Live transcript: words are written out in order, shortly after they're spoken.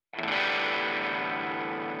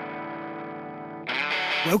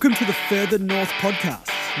Welcome to the Further North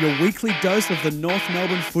podcast, your weekly dose of the North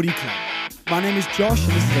Melbourne Footy Club. My name is Josh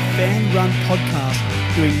and this is a fan-run podcast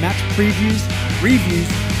doing match previews, reviews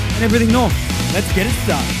and everything North. Let's get it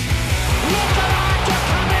started. Look at to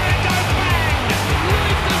come in and go bang!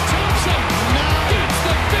 Nathan Thompson gets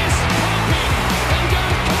the fist pumping and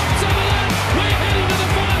goes pops over that. We're heading to the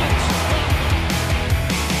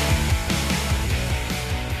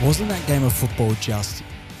finals. Wasn't that game of football just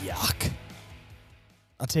yuck?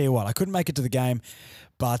 I'll tell you what, I couldn't make it to the game,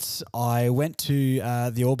 but I went to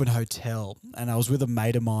the Auburn Hotel and I was with a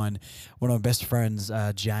mate of mine, one of my best friends,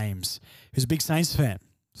 James, who's a big Saints fan.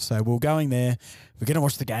 So we were going there, we're going to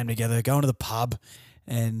watch the game together, going to the pub,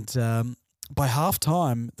 and by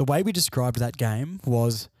halftime, the way we described that game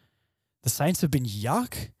was the Saints have been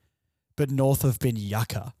yuck, but North have been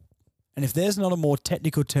yucker. And if there's not a more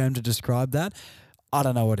technical term to describe that, I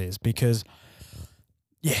don't know what is, because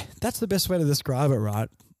yeah, that's the best way to describe it, right?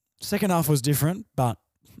 Second half was different, but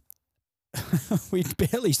we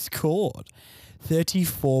barely scored.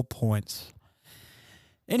 34 points.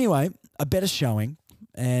 Anyway, a better showing,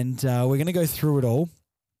 and we're going to go through it all.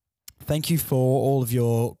 Thank you for all of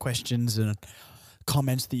your questions and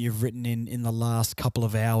comments that you've written in the last couple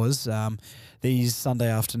of hours. These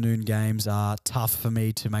Sunday afternoon games are tough for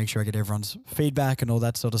me to make sure I get everyone's feedback and all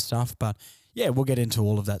that sort of stuff, but yeah, we'll get into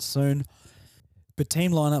all of that soon. But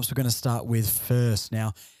team lineups we're going to start with first.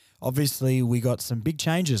 Now, obviously, we got some big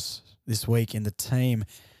changes this week in the team.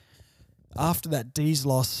 After that D's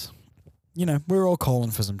loss, we're all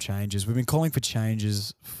calling for some changes. We've been calling for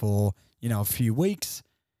changes for, a few weeks.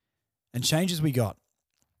 And changes we got.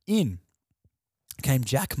 In came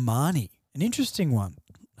Jack Marnie, an interesting one.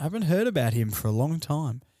 I haven't heard about him for a long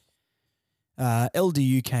time.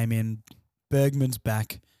 LDU came in, Bergman's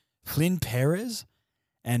back, Flynn Perez,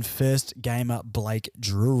 and first gamer Blake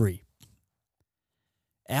Drury.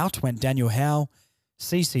 Out went Daniel Howe,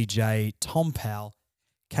 CCJ, Tom Powell,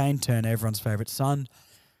 Kane Turner, everyone's favourite son,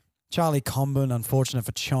 Charlie Comben, unfortunate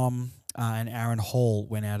for Chom, and Aaron Hall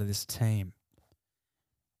went out of this team.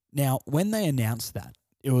 Now, when they announced that,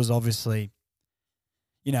 it was obviously,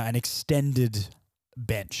 an extended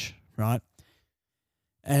bench, right?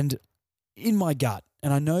 And in my gut,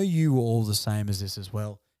 and I know you were all the same as this as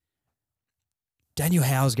well, Daniel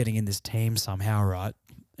Howe's getting in this team somehow, right?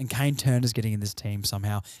 And Kane Turner's getting in this team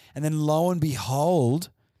somehow. And then lo and behold,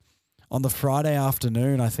 on the Friday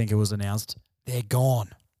afternoon, I think it was announced, they're gone.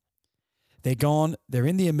 They're gone. They're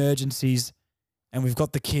in the emergencies, and we've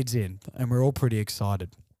got the kids in, and we're all pretty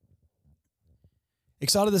excited.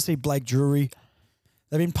 Excited to see Blake Drury.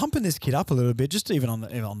 They've been pumping this kid up a little bit, just even on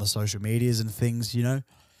the social medias and things,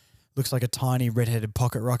 Looks like a tiny red-headed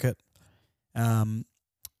pocket rocket.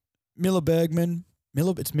 Miller Bergman.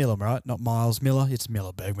 It's Miller, right? Not Miles Miller. It's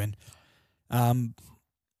Miller Bergman.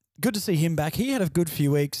 Good to see him back. He had a good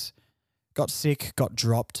few weeks. Got sick, got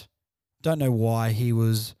dropped. Don't know why he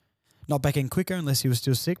was not back in quicker unless he was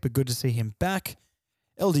still sick, but good to see him back.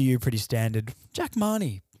 LDU, pretty standard. Jack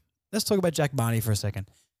Marnie. Let's talk about Jack Marnie for a second.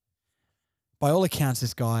 By all accounts,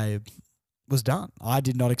 this guy was done. I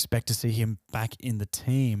did not expect to see him back in the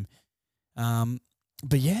team.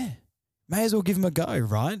 But yeah, may as well give him a go,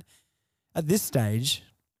 right? At this stage,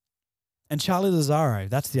 and Charlie Lazaro,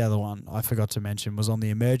 that's the other one I forgot to mention, was on the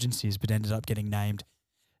emergencies but ended up getting named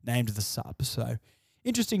the sub. So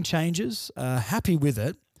interesting changes. Happy with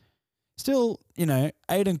it. Still,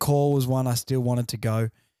 Aiden Call was one I still wanted to go.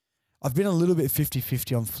 I've been a little bit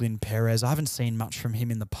 50-50 on Flynn Perez. I haven't seen much from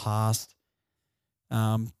him in the past.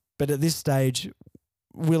 But at this stage,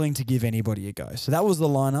 willing to give anybody a go. So that was the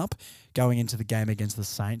lineup going into the game against the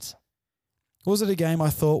Saints. Was it a game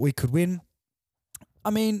I thought we could win?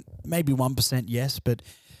 I mean, maybe 1% yes, but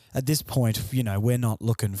at this point, we're not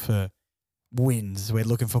looking for wins. We're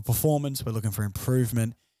looking for performance. We're looking for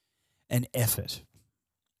improvement and effort.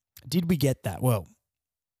 Did we get that? Well,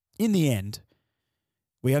 in the end,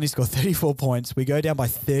 we only scored 34 points. We go down by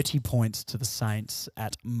 30 points to the Saints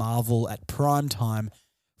at Marvel at prime time,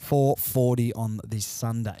 4:40 on the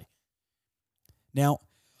Sunday. Now,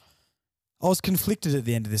 I was conflicted at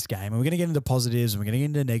the end of this game, and we're going to get into positives and we're going to get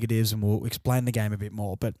into negatives and we'll explain the game a bit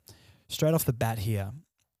more. But straight off the bat here,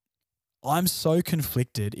 I'm so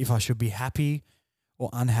conflicted if I should be happy or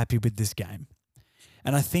unhappy with this game.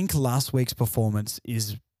 And I think last week's performance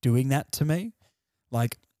is doing that to me.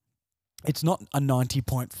 Like, it's not a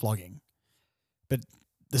 90-point flogging, but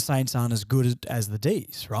the Saints aren't as good as the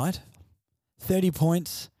Ds, right? 30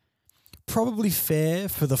 points, probably fair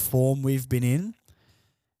for the form we've been in.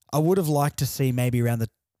 I would have liked to see maybe around the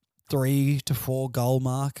 3 to 4 goal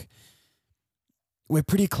mark. We're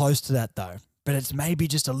pretty close to that though. but it's maybe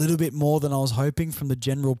just a little bit more than I was hoping from the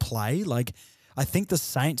general play. Like, I think the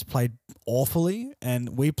Saints played awfully,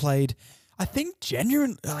 and we played, I think,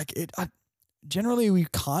 generally we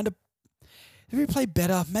kind of, did we play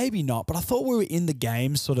better? Maybe not, but I thought we were in the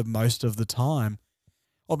game sort of most of the time.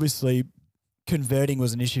 Obviously, converting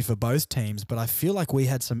was an issue for both teams, but I feel like we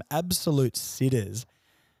had some absolute sitters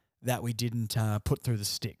that we didn't put through the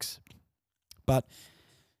sticks. But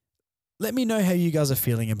let me know how you guys are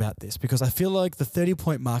feeling about this, because I feel like the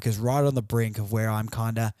 30-point mark is right on the brink of where I'm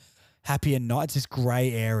kind of happy and not. It's this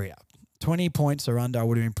grey area. 20 points or under, I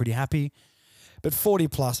would have been pretty happy. But 40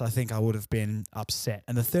 plus, I think I would have been upset.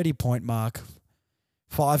 And the 30-point mark,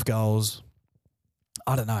 5 goals,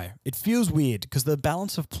 I don't know. It feels weird because the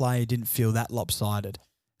balance of play didn't feel that lopsided.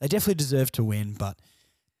 They definitely deserved to win, but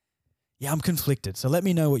yeah, I'm conflicted. So let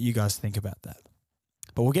me know what you guys think about that.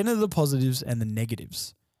 But we'll get into the positives and the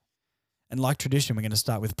negatives. And like tradition, we're going to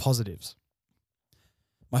start with positives.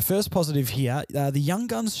 My first positive here, the young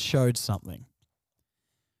guns showed something.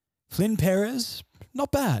 Flynn Perez,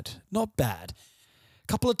 not bad. A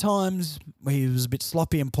couple of times he was a bit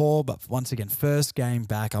sloppy and poor, but once again, first game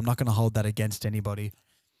back. I'm not going to hold that against anybody.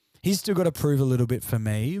 He's still got to prove a little bit for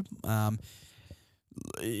me.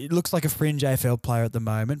 It looks like a fringe AFL player at the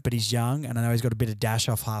moment, but he's young, and I know he's got a bit of dash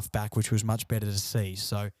off half back, which was much better to see.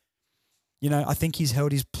 So, I think he's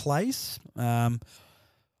held his place. Miller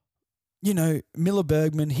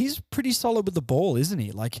Bergman, he's pretty solid with the ball, isn't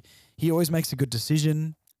he? Like, he always makes a good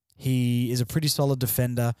decision. He is a pretty solid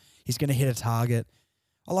defender. He's going to hit a target.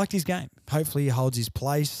 I liked his game. Hopefully he holds his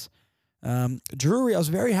place. Drury, I was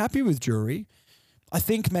very happy with Drury. I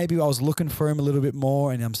think maybe I was looking for him a little bit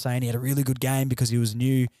more, and I'm saying he had a really good game because he was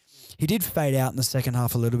new. He did fade out in the second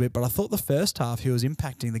half a little bit, but I thought the first half he was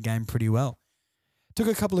impacting the game pretty well. Took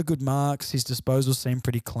a couple of good marks. His disposals seemed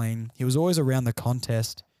pretty clean. He was always around the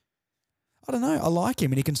contest. I don't know. I like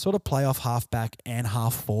him, and he can sort of play off half back and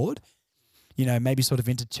half forward. Maybe sort of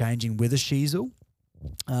interchanging with a Sheasel.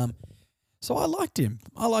 So I liked him.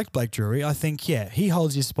 I liked Blake Drury. I think, he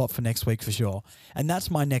holds his spot for next week for sure. And that's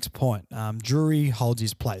my next point. Drury holds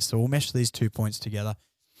his place. So we'll mesh these 2 points together.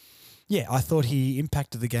 Yeah, I thought he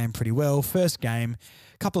impacted the game pretty well. First game,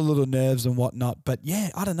 a couple of little nerves and whatnot. But yeah,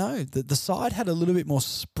 I don't know. The side had a little bit more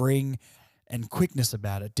spring and quickness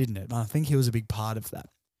about it, didn't it? And I think he was a big part of that.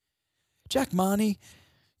 Jack Marnie,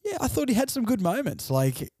 I thought he had some good moments.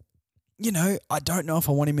 Like, I don't know if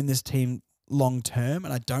I want him in this team long term,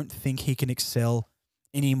 and I don't think he can excel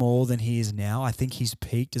any more than he is now. I think he's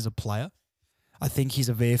peaked as a player. I think he's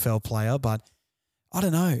a VFL player, but I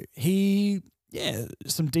don't know.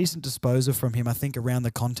 Some decent disposal from him, I think, around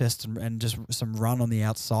the contest and just some run on the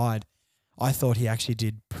outside. I thought he actually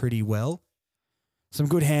did pretty well. Some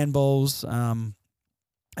good handballs,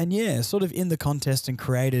 and sort of in the contest and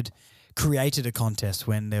created a contest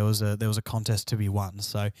when there was a contest to be won.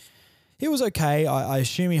 So he was okay. I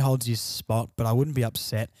assume he holds his spot, but I wouldn't be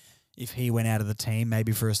upset if he went out of the team,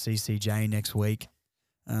 maybe for a CCJ next week.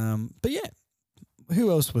 But yeah,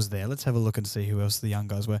 who else was there? Let's have a look and see who else the young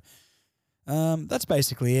guys were. That's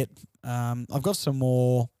basically it. I've got some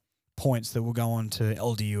more points that will go on to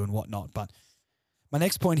LDU and whatnot, but my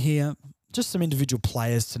next point here, just some individual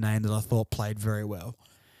players to name that I thought played very well.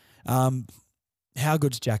 How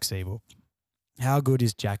good's Jack Siebel? How good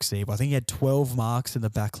is Jack Siebel? I think he had 12 marks in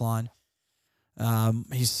the back line.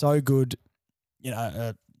 He's so good,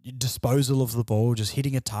 disposal of the ball, just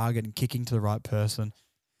hitting a target and kicking to the right person.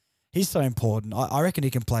 He's so important. I reckon he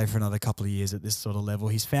can play for another couple of years at this sort of level.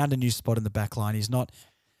 He's found a new spot in the back line. It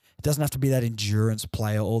doesn't have to be that endurance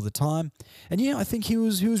player all the time. And I think he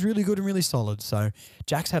was really good and really solid. So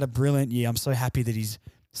Jack's had a brilliant year. I'm so happy that he's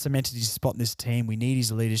cemented his spot in this team. We need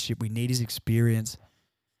his leadership. We need his experience.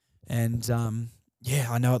 And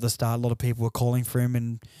I know at the start a lot of people were calling for him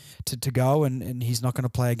and to go, and he's not going to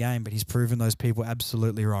play a game, but he's proven those people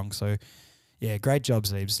absolutely wrong. So, great job,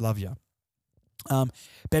 Zeebs. Love you.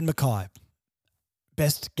 Ben Mackay,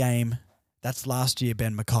 best game. That's last year,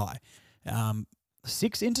 Ben Mackay.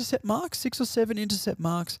 6 or 7 intercept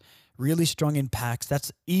marks. Really strong in packs.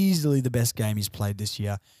 That's easily the best game he's played this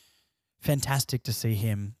year. Fantastic to see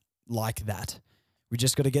him like that. We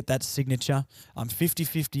just got to get that signature. I'm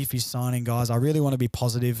 50-50 if he's signing, guys. I really want to be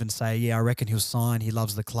positive and say, I reckon he'll sign. He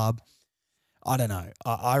loves the club. I don't know.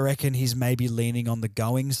 I reckon he's maybe leaning on the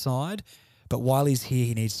going side, but while he's here,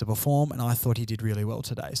 he needs to perform, and I thought he did really well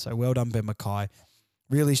today. So well done, Ben Mackay.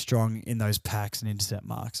 Really strong in those packs and intercept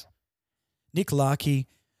marks. Nick Larkey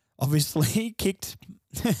obviously kicked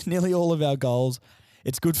nearly all of our goals.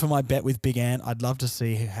 It's good for my bet with Big Ant. I'd love to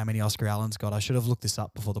see how many Oscar Allen's got. I should have looked this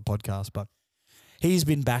up before the podcast, but he's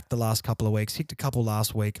been back the last couple of weeks. Kicked a couple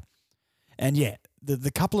last week. And yeah,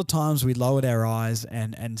 the couple of times we lowered our eyes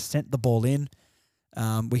and sent the ball in,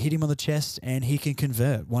 we hit him on the chest and he can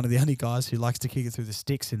convert. One of the only guys who likes to kick it through the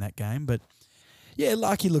sticks in that game. But yeah,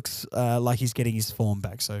 Larky looks like he's getting his form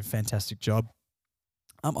back, so fantastic job.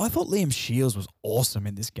 I thought Liam Shields was awesome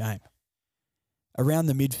in this game. Around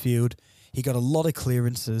the midfield, he got a lot of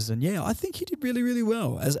clearances, and yeah, I think he did really, really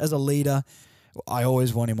well. As a leader, I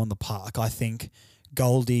always want him on the park. I think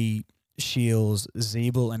Goldie, Shields,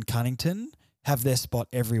 Zeeble, and Cunnington have their spot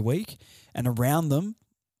every week, and around them,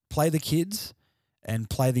 play the kids and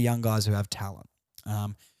play the young guys who have talent.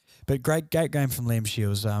 But great game from Liam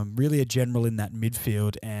Shields. Really a general in that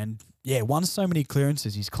midfield, and yeah, won so many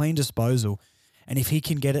clearances. He's clean disposal, and if he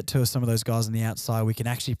can get it to some of those guys on the outside, we can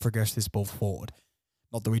actually progress this ball forward.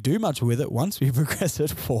 Not that we do much with it once we progress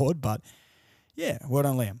it forward, but yeah, well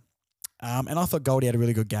done, Liam. And I thought Goldie had a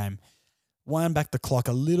really good game. Wound back the clock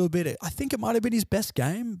a little bit. I think it might have been his best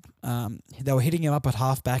game. They were hitting him up at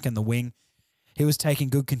half-back and the wing. He was taking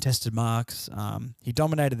good contested marks. He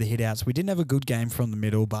dominated the hit-outs. We didn't have a good game from the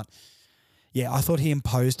middle, but yeah, I thought he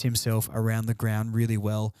imposed himself around the ground really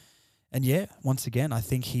well. And yeah, once again, I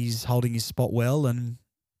think he's holding his spot well and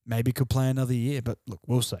maybe could play another year, but look,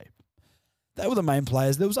 we'll see. They were the main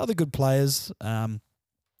players. There was other good players, but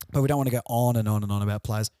we don't want to go on and on and on about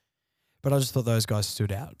players. But I just thought those guys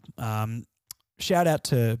stood out. Shout out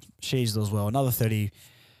to Sheasel as well. Another 30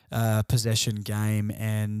 possession game,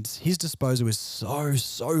 and his disposal was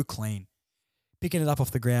so clean. Picking it up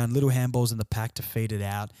off the ground, little handballs in the pack to feed it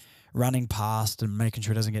out, running past and making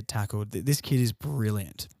sure it doesn't get tackled. This kid is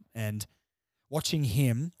brilliant. And watching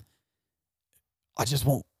him, I just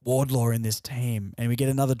want Wardlaw in this team, and we get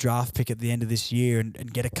another draft pick at the end of this year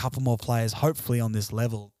and get a couple more players, hopefully on this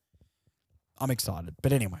level. I'm excited.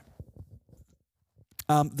 But anyway,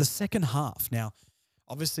 the second half. Now,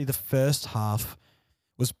 obviously the first half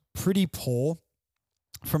was pretty poor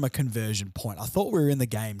from a conversion point. I thought we were in the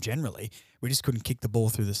game generally. We just couldn't kick the ball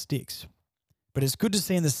through the sticks. But it's good to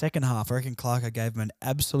see in the second half. I reckon Clarko gave him an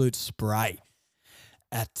absolute spray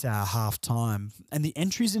at half-time. And the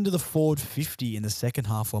entries into the forward 50 in the second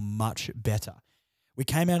half were much better. We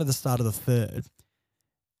came out at the start of the third,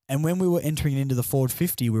 and when we were entering into the forward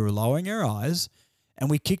 50, we were lowering our eyes, and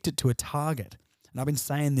we kicked it to a target. And I've been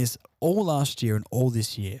saying this all last year and all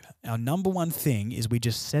this year. Our number one thing is we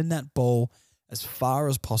just send that ball as far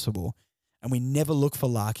as possible, and we never look for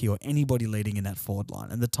Larky or anybody leading in that forward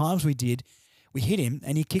line. And the times we did, we hit him,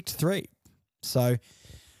 and he kicked 3. So,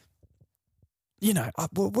 you know,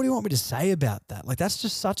 what do you want me to say about that? Like, that's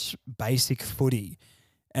just such basic footy.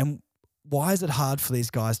 And why is it hard for these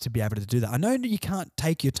guys to be able to do that? I know that you can't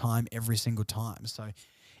take your time every single time. So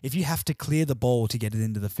if you have to clear the ball to get it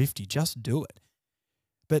into the 50, just do it.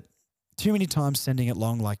 But too many times sending it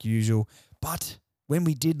long like usual. But when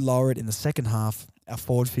we did lower it in the second half, our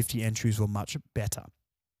forward 50 entries were much better.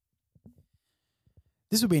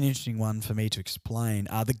 This will be an interesting one for me to explain.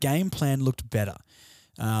 The game plan looked better.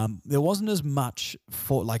 There wasn't as much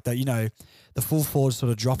for like the full forward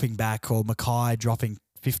sort of dropping back or Mackay dropping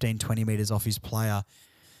 15, 20 metres off his player.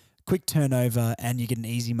 Quick turnover and you get an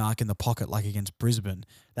easy mark in the pocket like against Brisbane.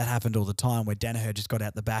 That happened all the time where Danaher just got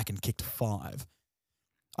out the back and kicked 5.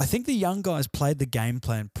 I think the young guys played the game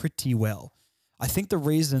plan pretty well. I think the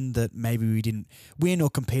reason that maybe we didn't win or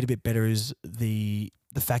compete a bit better is the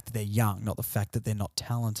fact that they're young, not the fact that they're not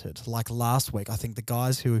talented. Like last week, I think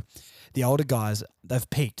the older guys, they've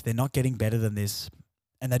peaked. They're not getting better than this,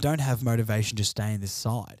 and they don't have motivation to stay in this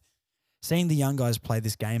side. Seeing the young guys play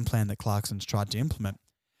this game plan that Clarkson's tried to implement,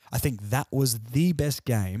 I think that was the best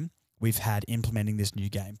game we've had implementing this new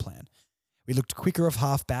game plan. We looked quicker off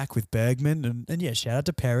half-back with Bergman, and yeah, shout out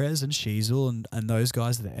to Perez and Sheasel and those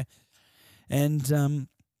guys there. And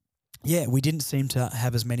yeah, we didn't seem to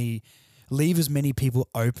have leave as many people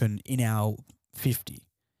open in our 50.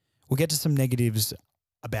 We'll get to some negatives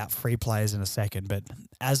about free players in a second, but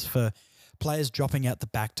as for players dropping out the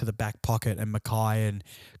back to the back pocket and Mackay and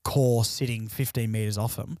Core sitting 15 metres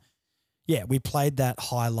off them, yeah, we played that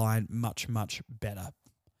high line much, much better.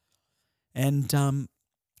 And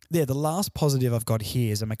yeah, the last positive I've got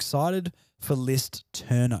here is I'm excited for list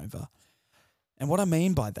turnover. And what I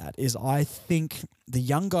mean by that is I think the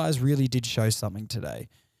young guys really did show something today.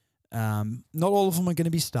 Not all of them are going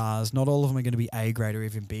to be stars. Not all of them are going to be A-grade or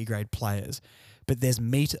even B-grade players. But there's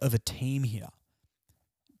meat of a team here.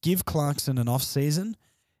 Give Clarkson an off-season.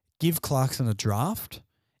 Give Clarkson a draft.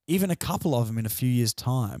 Even a couple of them in a few years'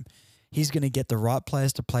 time. He's going to get the right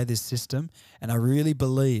players to play this system. And I really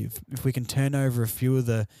believe if we can turn over a few of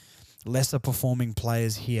the lesser performing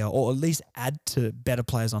players here, or at least add to better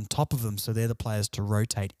players on top of them so they're the players to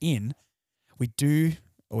rotate in, we do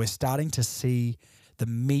we're starting to see the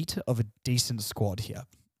meat of a decent squad here.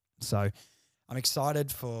 So I'm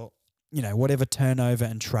excited for, whatever turnover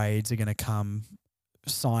and trades are going to come,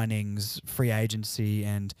 signings, free agency,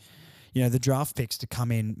 and, the draft picks to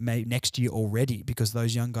come in next year already, because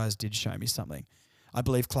those young guys did show me something. I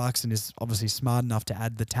believe Clarkson is obviously smart enough to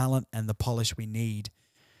add the talent and the polish we need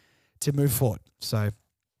to move forward. So,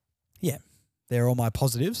 yeah, they're all my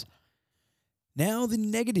positives. Now the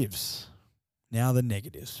negatives.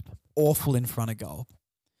 Awful in front of goal.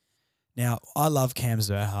 Now, I love Cam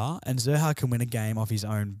Zurhaar, and Zurhaar can win a game off his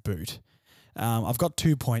own boot. I've got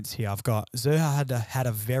 2 points here. I've got Zurhaar had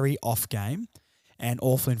a very off game and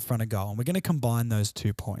awful in front of goal, and we're going to combine those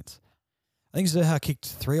 2 points. I think Zurhaar kicked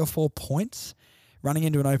 3 or 4 points, running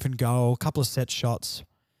into an open goal, a couple of set shots.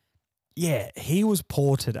 Yeah, he was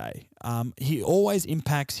poor today. He always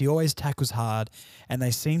impacts, he always tackles hard, and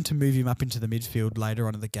they seem to move him up into the midfield later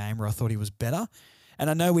on in the game where I thought he was better. And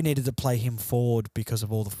I know we needed to play him forward because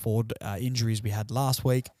of all the forward injuries we had last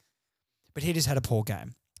week, but he just had a poor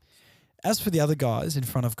game. As for the other guys in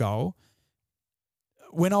front of goal,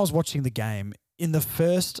 when I was watching the game, in the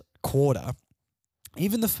first quarter,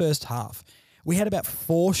 even the first half, we had about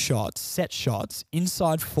 4 shots, set shots,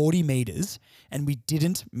 inside 40 metres, and we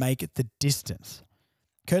didn't make the distance.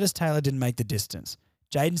 Curtis Taylor didn't make the distance.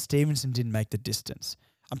 Jaden Stevenson didn't make the distance.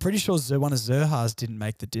 I'm pretty sure one of Zurhaar's didn't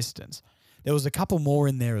make the distance. There was a couple more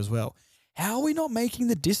in there as well. How are we not making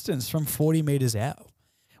the distance from 40 metres out?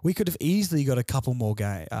 We could have easily got a couple more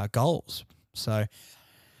goals. So,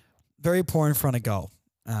 very poor in front of goal.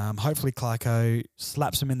 Hopefully Clarko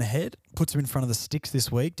slaps him in the head, puts him in front of the sticks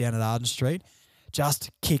this week down at Arden Street. Just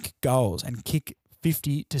kick goals and kick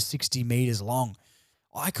 50 to 60 metres long.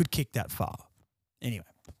 I could kick that far. Anyway.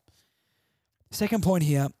 Second point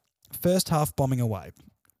here, first half bombing away.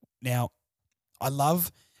 Now, I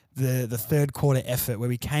love the third quarter effort where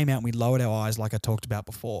we came out and we lowered our eyes like I talked about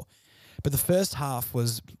before. But the first half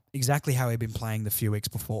was exactly how we've been playing the few weeks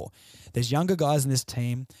before. There's younger guys in this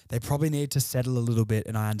team. They probably need to settle a little bit,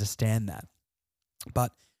 and I understand that.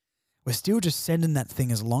 But we're still just sending that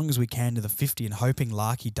thing as long as we can to the 50 and hoping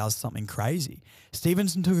Larky does something crazy.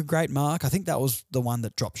 Stevenson took a great mark. I think that was the one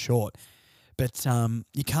that dropped short. But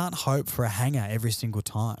you can't hope for a hanger every single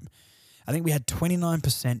time. I think we had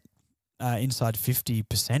 29% inside 50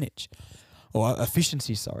 percentage. Or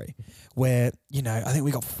efficiency, where, I think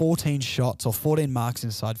we got 14 shots or 14 marks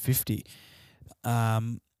inside 50,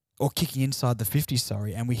 or kicking inside the 50,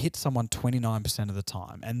 and we hit someone 29% of the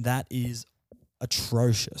time, and that is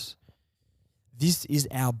atrocious. This is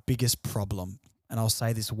our biggest problem, and I'll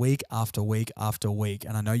say this week after week after week,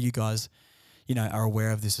 and I know you guys, are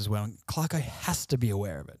aware of this as well, and Clarko has to be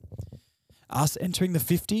aware of it. Us entering the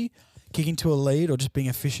 50, kicking to a lead or just being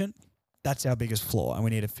efficient, that's our biggest flaw, and we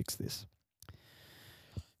need to fix this.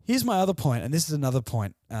 Here's my other point, and this is another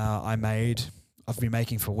point I've been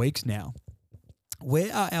making for weeks now.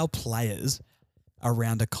 Where are our players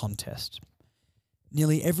around a contest?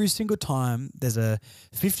 Nearly every single time there's a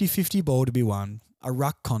 50-50 ball to be won, a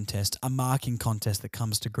ruck contest, a marking contest that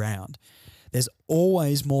comes to ground, there's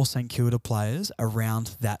always more St Kilda players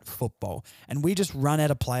around that football. And we just run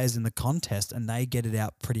out of players in the contest and they get it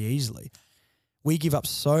out pretty easily. We give up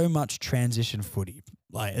so much transition footy.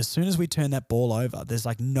 Like, as soon as we turn that ball over, there's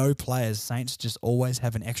no players. Saints just always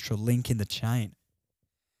have an extra link in the chain.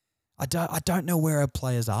 I don't know where our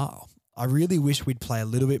players are. I really wish we'd play a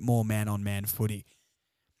little bit more man-on-man footy.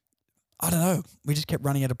 I don't know. We just kept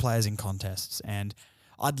running out of players in contests, and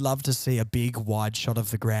I'd love to see a big, wide shot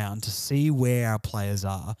of the ground to see where our players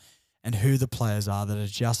are and who the players are that are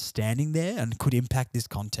just standing there and could impact this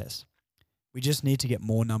contest. We just need to get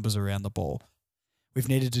more numbers around the ball. We've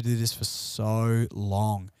needed to do this for so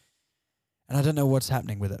long. And I don't know what's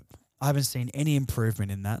happening with it. I haven't seen any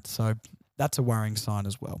improvement in that, so that's a worrying sign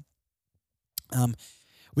as well.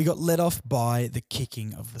 We got let off by the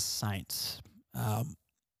kicking of the Saints.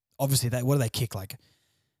 Obviously, what do they kick?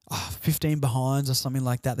 15 behinds or something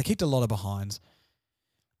like that. They kicked a lot of behinds.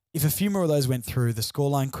 If a few more of those went through, the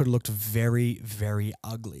scoreline could have looked very, very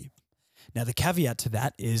ugly. Now, the caveat to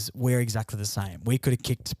that is we're exactly the same. We could have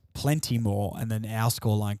kicked plenty more, and then our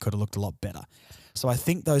scoreline could have looked a lot better. So I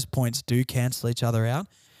think those points do cancel each other out,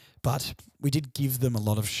 but we did give them a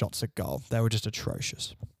lot of shots at goal. They were just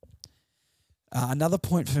atrocious. Another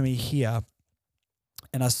point for me here,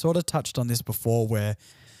 and I sort of touched on this before where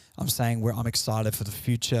I'm saying I'm excited for the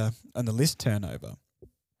future and the list turnover.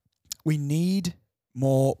 We need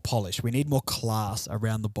more polish. We need more class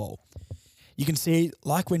around the ball. You can see,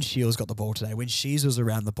 like when Shields got the ball today, when Shees was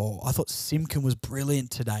around the ball, I thought Simkin was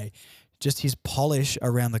brilliant today. Just his polish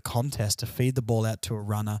around the contest to feed the ball out to a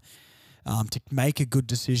runner, to make a good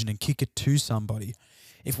decision and kick it to somebody.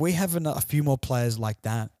 If we have a few more players like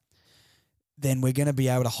that, then we're going to be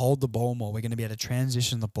able to hold the ball more. We're going to be able to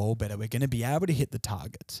transition the ball better. We're going to be able to hit the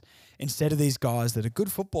targets. Instead of these guys that are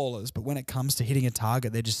good footballers, but when it comes to hitting a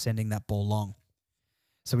target, they're just sending that ball long.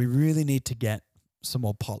 So we really need to get some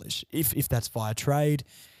more polish. If that's via trade,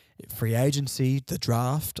 free agency, the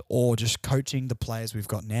draft, or just coaching the players we've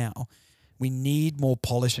got now, we need more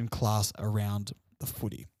polish and class around the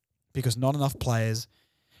footy because not enough players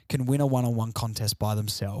can win a one-on-one contest by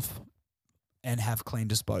themselves and have clean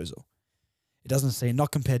disposal. It doesn't seem,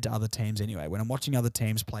 not compared to other teams anyway. When I'm watching other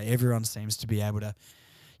teams play, everyone seems to be able to,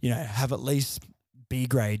 have at least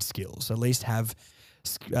B-grade skills, at least have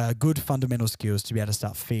good fundamental skills to be able to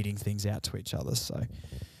start feeding things out to each other. So,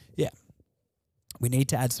 yeah, we need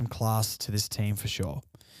to add some class to this team for sure.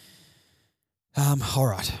 All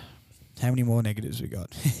right. How many more negatives we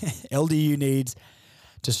got? LDU needs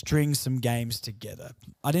to string some games together.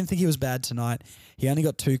 I didn't think he was bad tonight. He only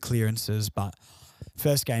got 2 clearances, but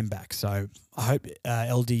first game back. So I hope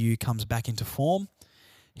LDU comes back into form.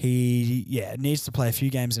 He needs to play a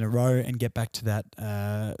few games in a row and get back to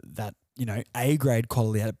that A-grade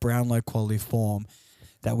quality, that Brownlow quality form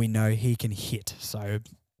that we know he can hit. So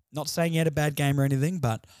not saying he had a bad game or anything,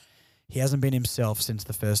 but he hasn't been himself since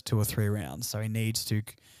the first 2 or 3 rounds. So he needs to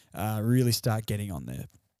really start getting on there.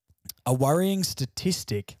 A worrying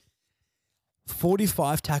statistic,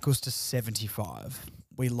 45 tackles to 75.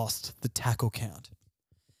 We lost the tackle count.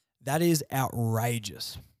 That is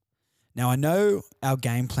outrageous. Now, I know our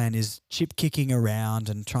game plan is chip kicking around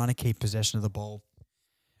and trying to keep possession of the ball.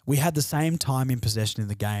 We had the same time in possession in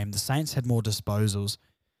the game. The Saints had more disposals.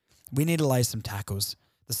 We need to lay some tackles.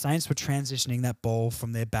 The Saints were transitioning that ball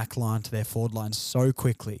from their back line to their forward line so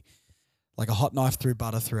quickly, like a hot knife through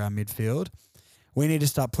butter through our midfield. We need to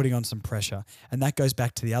start putting on some pressure. And that goes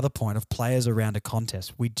back to the other point of players around a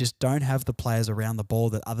contest. We just don't have the players around the ball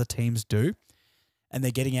that other teams do, and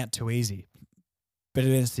they're getting out too easy. But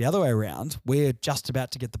it's the other way around. We're just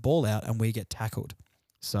about to get the ball out and we get tackled.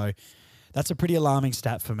 So that's a pretty alarming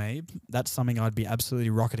stat for me. That's something I'd be absolutely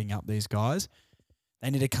rocketing up these guys. They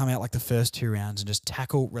need to come out like the first 2 rounds and just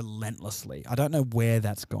tackle relentlessly. I don't know where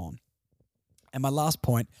that's gone. And my last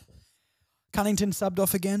point, Cunnington subbed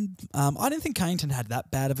off again. I didn't think Cunnington had that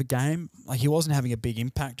bad of a game. Like, he wasn't having a big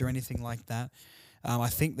impact or anything like that. I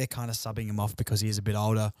think they're kind of subbing him off because he is a bit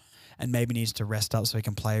older and maybe needs to rest up so he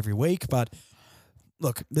can play every week. But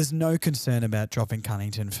look, there's no concern about dropping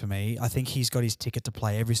Cunnington for me. I think he's got his ticket to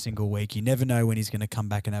play every single week. You never know when he's going to come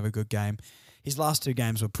back and have a good game. His last 2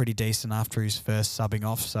 games were pretty decent after his first subbing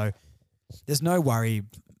off. So there's no worry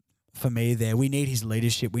for me there. We need his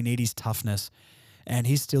leadership. We need his toughness. And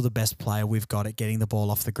he's still the best player we've got at getting the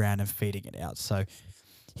ball off the ground and feeding it out. So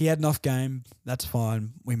he had an off game. That's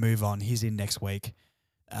fine. We move on. He's in next week.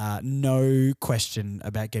 No question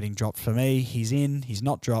about getting dropped for me. He's in. He's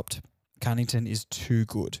not dropped. Cunnington is too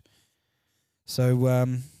good. So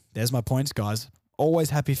there's my points, guys.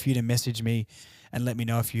 Always happy for you to message me and let me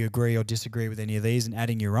know if you agree or disagree with any of these and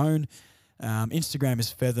adding your own. Instagram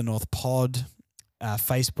is Further North Pod.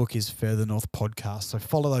 Facebook is Further North Podcast. So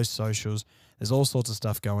follow those socials. There's all sorts of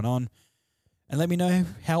stuff going on. And let me know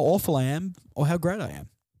how awful I am or how great I am.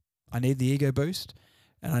 I need the ego boost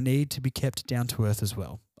and I need to be kept down to earth as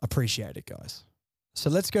well. Appreciate it, guys.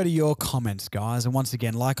 So let's go to your comments, guys. And once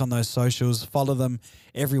again, like on those socials, follow them.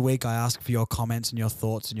 Every week I ask for your comments and your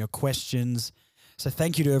thoughts and your questions. So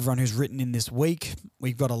thank you to everyone who's written in this week.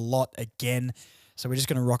 We've got a lot again. So we're just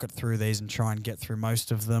going to rocket through these and try and get through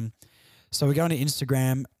most of them. So we're going to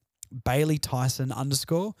Instagram, Bailey Tyson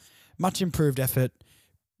 _ much improved effort.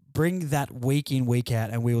 Bring that week in, week out,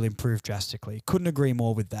 and we will improve drastically. Couldn't agree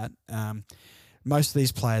more with that. Most of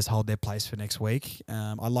these players hold their place for next week.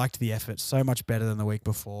 I liked the effort so much better than the week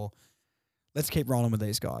before. Let's keep rolling with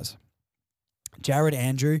these guys. Jared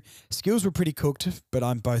Andrew, skills were pretty cooked, but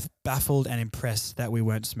I'm both baffled and impressed that we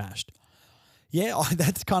weren't smashed. Yeah,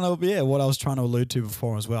 that's kind of what I was trying to allude to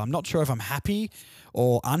before as well. I'm not sure if I'm happy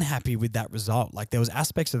or unhappy with that result. Like, there was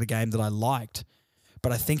aspects of the game that I liked,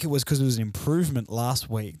 but I think it was because it was an improvement last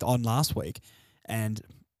week, and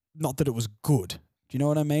not that it was good. Do you know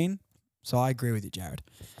what I mean? So I agree with you, Jared.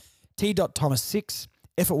 T.Thomas 6,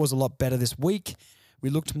 effort was a lot better this week. We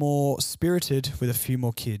looked more spirited with a few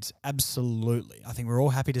more kids. Absolutely. I think we're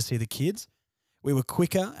all happy to see the kids. We were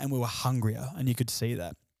quicker and we were hungrier, and you could see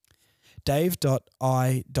that.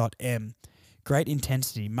 Dave.I.M, great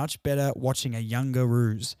intensity. Much better watching a younger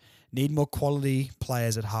Roos. Need more quality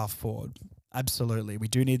players at half forward. Absolutely. We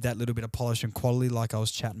do need that little bit of polish and quality like I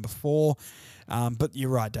was chatting before. But you're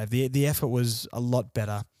right, Dave. The effort was a lot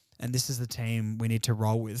better. and this is the team we need to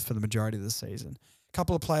roll with for the majority of the season. A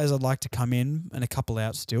couple of players I'd like to come in and a couple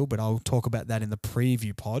out still, but I'll talk about that in the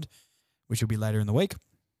preview pod, which will be later in the week.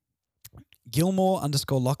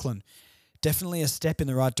 Gilmore_Lachlan. Definitely a step in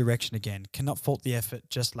the right direction again. Cannot fault the effort,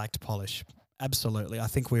 just lacked polish. Absolutely. I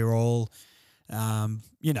think we were all,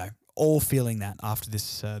 all feeling that after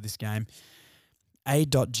this game.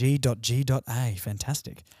 A.G.G.A.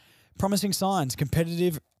 Fantastic. Promising signs.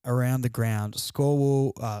 Competitive around the ground. Score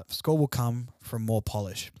will come from more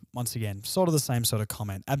polish. Once again, sort of the same sort of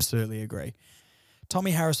comment. Absolutely agree.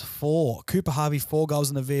 Tommy Harris 4. Cooper Harvey 4 goals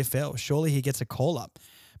in the VFL. Surely he gets a call up.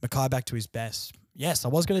 Mackay back to his best. Yes, I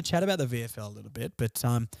was going to chat about the VFL a little bit, but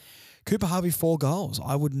Cooper Harvey 4 goals.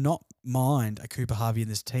 I would not mind a Cooper Harvey in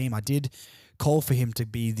this team. I did call for him to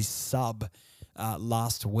be the sub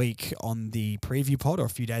last week on the preview pod, or a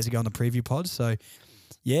few days ago on the preview pod. So,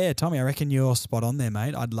 yeah, Tommy, I reckon you're spot on there,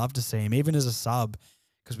 mate. I'd love to see him, even as a sub,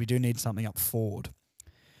 because we do need something up forward.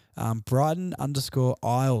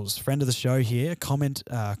 Brighton_Isles, friend of the show here, a common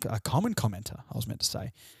commenter, I was meant to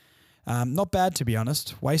say. Not bad, to be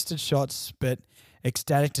honest. Wasted shots, but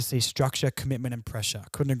ecstatic to see structure, commitment, and pressure.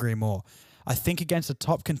 Couldn't agree more. I think against a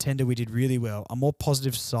top contender, we did really well. A more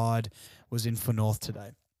positive side was in for North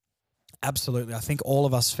today. Absolutely. I think all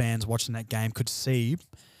of us fans watching that game could see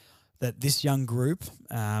that this young group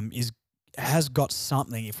has got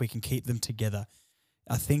something if we can keep them together.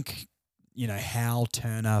 I think, Hal,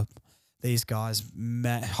 Turner, these guys,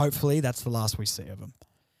 hopefully that's the last we see of them.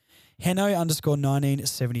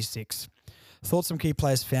 Heno_1976. Thought some key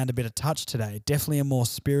players found a bit of touch today. Definitely a more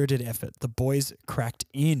spirited effort. The boys cracked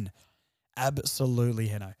in. Absolutely,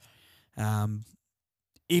 Heno.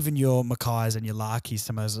 Even your Mackays and your Larkies,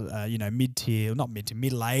 some of those,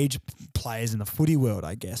 middle-aged players in the footy world,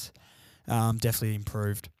 I guess, definitely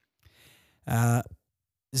improved.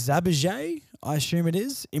 Zabajay, I assume it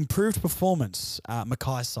is, improved performance.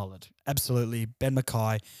 Mackay solid. Absolutely. Ben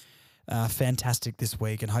Mackay, fantastic this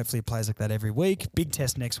week, and hopefully he plays like that every week. Big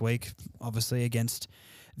test next week, obviously, against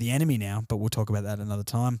the enemy now, but we'll talk about that another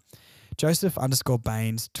time.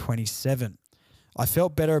 Joseph_Baines 27. I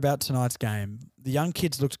felt better about tonight's game. The young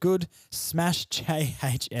kids looked good. Smash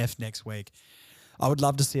JHF next week. I would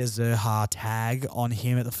love to see a Zerha tag on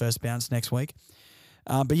him at the first bounce next week.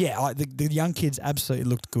 But yeah, the young kids absolutely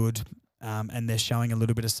looked good, and they're showing a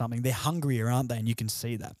little bit of something. They're hungrier, aren't they? And you can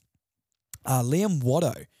see that. Liam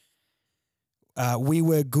Watto. We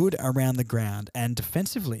were good around the ground and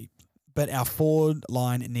defensively, but our forward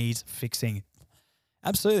line needs fixing.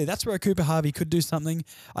 Absolutely. That's where Cooper Harvey could do something.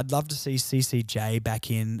 I'd love to see CCJ back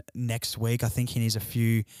in next week. I think he needs a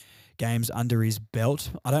few games under his belt.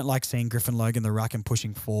 I don't like seeing Griffin Logan the ruck and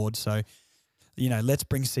pushing forward. So, let's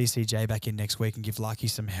bring CCJ back in next week and give Larky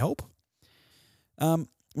some help.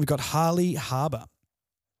 We've got Harley Harbour.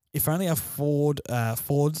 If only our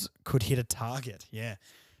forwards could hit a target. Yeah.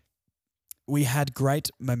 We had great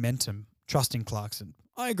momentum, trusting Clarkson.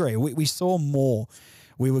 I agree. We saw more.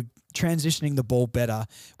 We were transitioning the ball better.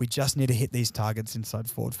 We just need to hit these targets inside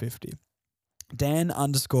forward 50.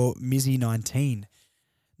 Dan_Mizzy19.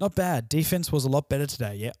 Not bad. Defense was a lot better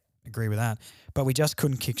today. Yep, agree with that. But we just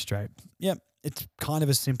couldn't kick straight. Yep, it's kind of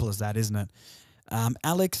as simple as that, isn't it?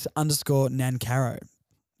 Alex_Nancaro.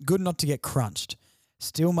 Good not to get crunched.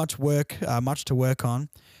 Still much to work on.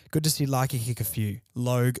 Good to see Larky kick a few.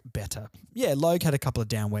 Logue better. Yeah, Logue had a couple of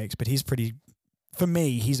down weeks, but he's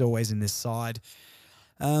always in this side.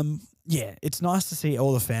 Yeah, it's nice to see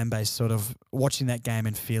all the fan base sort of watching that game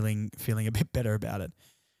and feeling a bit better about it.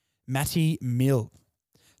 Matty Mill.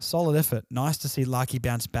 Solid effort. Nice to see Larky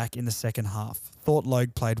bounce back in the second half. Thought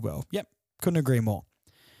Logue played well. Yep, couldn't agree more.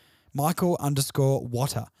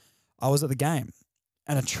 Michael_Water. I was at the game.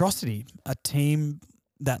 An atrocity. A team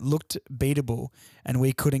that looked beatable and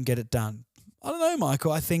we couldn't get it done. I don't know,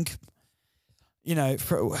 Michael. I think,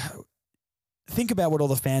 think about what all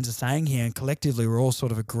the fans are saying here, and collectively we're all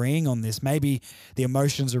sort of agreeing on this. Maybe the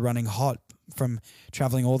emotions are running hot from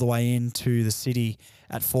travelling all the way into the city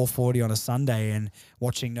at 4:40 on a Sunday and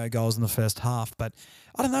watching no goals in the first half. But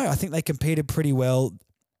I don't know. I think they competed pretty well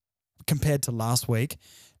compared to last week.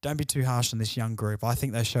 Don't be too harsh on this young group. I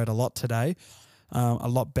think they showed a lot today, a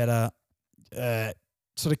lot better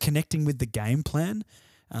sort of connecting with the game plan.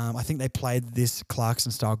 I think they played this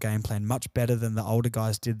Clarkson-style game plan much better than the older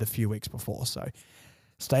guys did the few weeks before. So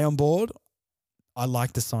stay on board. I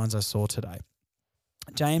like the signs I saw today.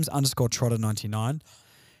 James_Trotter99.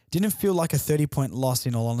 Didn't feel like a 30-point loss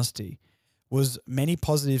in all honesty. Was many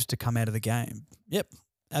positives to come out of the game. Yep,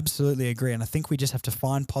 absolutely agree. And I think we just have to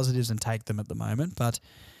find positives and take them at the moment. But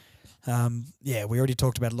We already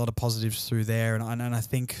talked about a lot of positives through there, and I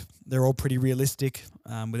think they're all pretty realistic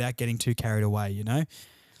without getting too carried away, you know.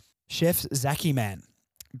 Chef Zaki Man,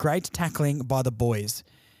 great tackling by the boys.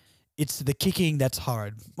 It's the kicking that's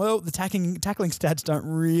hard. Well, the tackling stats don't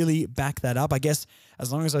really back that up. I guess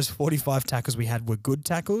as long as those 45 tackles we had were good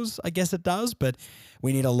tackles, I guess it does, but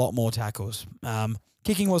we need a lot more tackles.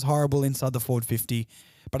 Kicking was horrible inside the forward 50,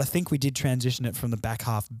 but I think we did transition it from the back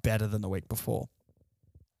half better than the week before.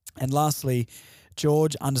 And lastly,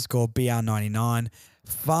 George_BR99,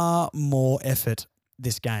 far more effort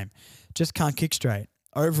this game. Just can't kick straight.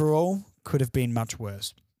 Overall, could have been much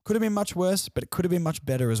worse. Could have been much worse, but it could have been much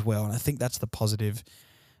better as well. And I think that's the positive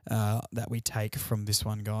that we take from this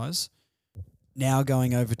one, guys. Now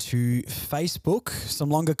going over to Facebook, some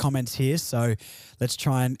longer comments here. So let's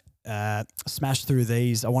try and smash through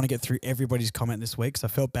these. I want to get through everybody's comment this week, so I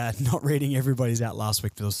felt bad not reading everybody's out last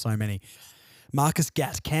week, but there was so many. Marcus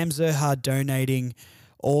Gatt, Cam Zerhard donating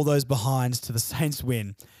all those behinds to the Saints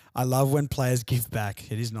win. I love when players give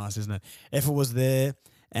back. It is nice, isn't it? Effort was there.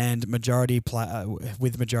 And with majority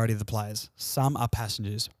of the players. Some are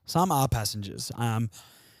passengers.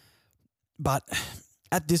 But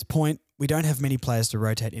at this point, we don't have many players to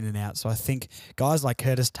rotate in and out. So I think guys like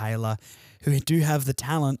Curtis Taylor, who do have the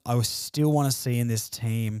talent, I still want to see in this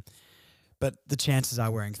team, but the chances are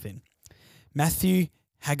wearing thin. Matthew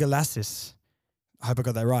Hagalassis, I hope I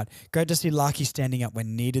got that right. Great to see Larky standing up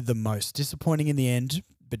when needed the most. Disappointing in the end,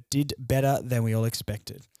 but did better than we all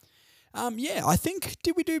expected. I think,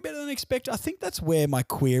 did we do better than expected? I think that's where my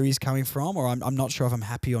query is coming from, or I'm not sure if I'm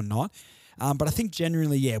happy or not. But I think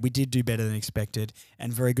generally, we did do better than expected,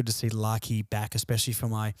 and very good to see Larky back, especially for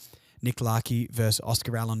my Nick Larky versus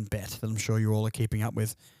Oscar Allen bet that I'm sure you all are keeping up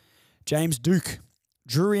with. James Duke,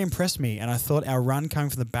 Drury impressed me, and I thought our run coming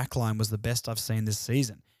from the back line was the best I've seen this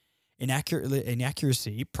season.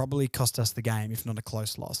 Inaccuracy probably cost us the game, if not a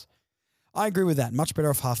close loss. I agree with that. Much better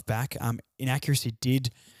off half back. Inaccuracy did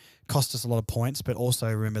cost us a lot of points, but also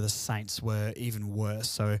remember the Saints were even worse,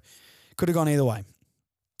 so could have gone either way.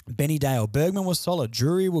 Benny Dale, Bergman was solid.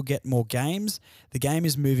 Drury will get more games. The game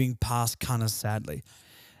is moving past Cunners, sadly.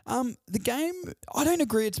 The game, I don't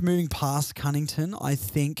agree it's moving past Cunnington. I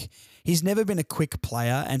think he's never been a quick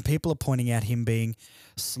player, and people are pointing out him being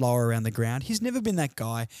slower around the ground. He's never been that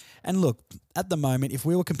guy. And look, at the moment, if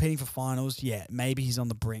we were competing for finals, maybe he's on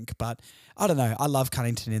the brink. But I don't know. I love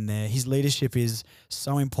Cunnington in there. His leadership is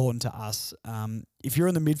so important to us. If you're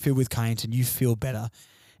in the midfield with Cunnington, you feel better.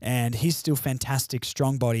 And he's still fantastic,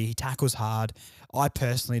 strong body. He tackles hard. I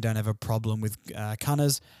personally don't have a problem with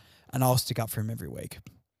Cunners, and I'll stick up for him every week.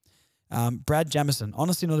 Brad Jamison,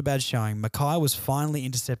 honestly not a bad showing. Mackay was finally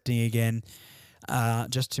intercepting again.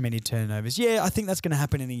 Just too many turnovers. I think that's going to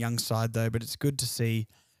happen in a young side though, but it's good to see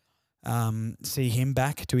him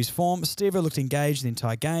back to his form. Steve looked engaged the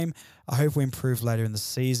entire game. I hope we improve later in the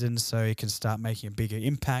season so he can start making a bigger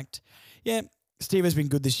impact. Steve has been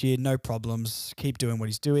good this year, no problems. Keep doing what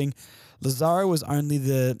he's doing. Lazaro was only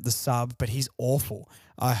the sub, but he's awful.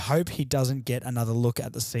 I hope he doesn't get another look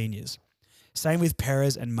at the seniors. Same with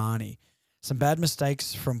Perez and Marnie. Some bad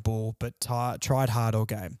mistakes from Bull, but tried hard all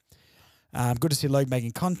game. Good to see Logue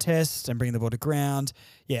making contests and bringing the ball to ground.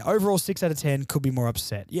 Overall 6 out of 10, could be more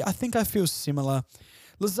upset. I think I feel similar.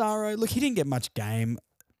 Lazaro, look, he didn't get much game.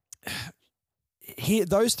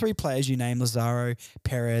 Those three players you name, Lazaro,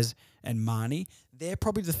 Perez, and Marnie, they're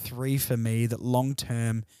probably the three for me that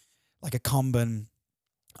long-term, like a Comben,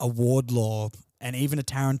 a Wardlaw, and even a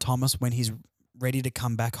Taron Thomas when he's ready to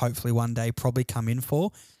come back, hopefully one day, probably come in for.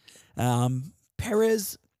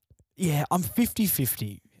 Perez, I'm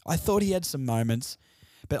 50-50. I thought he had some moments,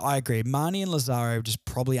 but I agree. Marnie and Lazaro just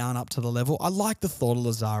probably aren't up to the level. I like the thought of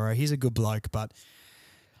Lazaro. He's a good bloke, but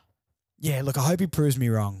look, I hope he proves me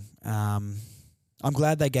wrong. I'm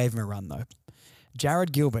glad they gave him a run, though.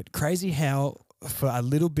 Jared Gilbert, crazy how for a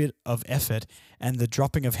little bit of effort and the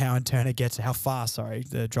dropping of Howe and Turner gets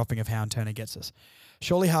the dropping of Howe and Turner gets us.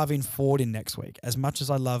 Surely Harvey and Ford in next week. As much as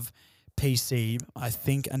I love PC, I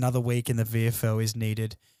think another week in the VFL is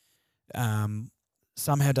needed.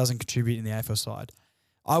 Somehow doesn't contribute in the AFL side.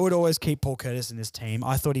 I would always keep Paul Curtis in this team.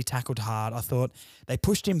 I thought he tackled hard. I thought they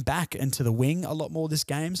pushed him back into the wing a lot more this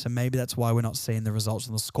game, so maybe that's why we're not seeing the results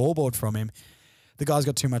on the scoreboard from him. The guy's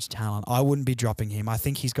got too much talent. I wouldn't be dropping him. I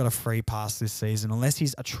think he's got a free pass this season. Unless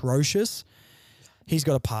he's atrocious, he's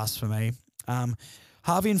got a pass for me.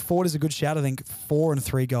 Harvey and Ford is a good shout. I think 4 and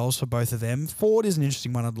 3 goals for both of them. Ford is an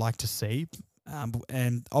interesting one I'd like to see.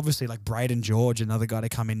 And obviously like Braden George, another guy to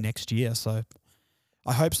come in next year. So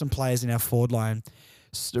I hope some players in our forward line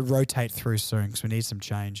rotate through soon because we need some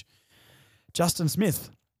change. Justin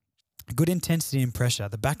Smith. Good intensity and pressure.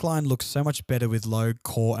 The back line looks so much better with Logue,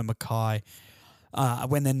 Core and Mackay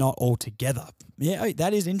when they're not all together. Yeah,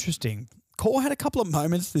 that is interesting. Core had a couple of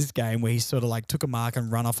moments this game where he sort of like took a mark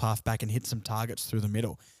and run off half back and hit some targets through the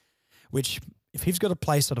middle, which if he's got to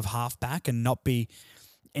play sort of half back and not be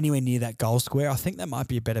anywhere near that goal square, I think that might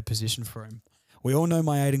be a better position for him. We all know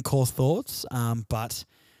my Aiden Core thoughts, but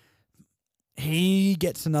he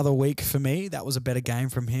gets another week for me. That was a better game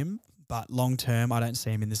from him, but long term, I don't see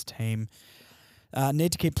him in this team.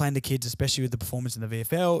 Need to keep playing the kids, especially with the performance in the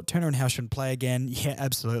VFL. Turner and House shouldn't play again. Yeah,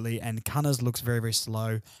 absolutely. And Cunners looks very, very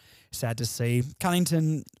slow. Sad to see.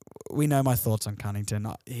 Cunnington, we know my thoughts on Cunnington.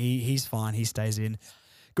 He's fine. He stays in.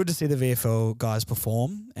 Good to see the VFL guys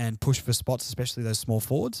perform and push for spots, especially those small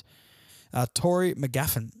forwards. Tory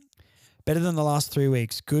McGaffin, better than the last 3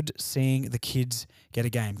 weeks. Good seeing the kids get a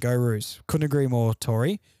game. Go Roos. Couldn't agree more,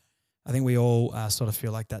 Tory. I think we all sort of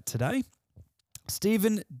feel like that today.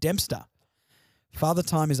 Stephen Dempster. Father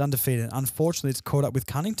Time is undefeated. Unfortunately, it's caught up with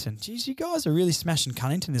Cunnington. Geez, you guys are really smashing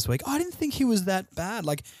Cunnington this week. I didn't think he was that bad.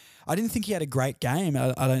 Like, I didn't think he had a great game.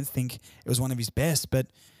 I don't think it was one of his best, but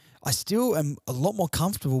I still am a lot more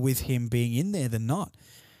comfortable with him being in there than not.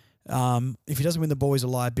 If he doesn't win the ball, he's a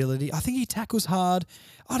liability. I think he tackles hard.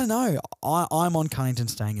 I don't know. I'm on Cunnington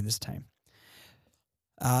staying in this team.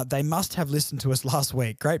 They must have listened to us last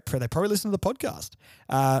week. Great. They probably listened to the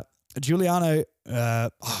podcast. Giuliano,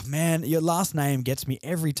 oh man, your last name gets me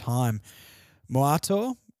every time.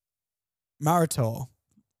 Marator.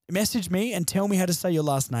 Message me and tell me how to say your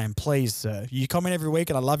last name, please, sir. You comment every week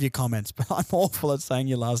and I love your comments, but I'm awful at saying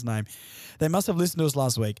your last name. They must have listened to us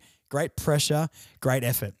last week. Great pressure, great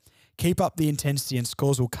effort. Keep up the intensity and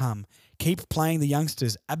scores will come. Keep playing the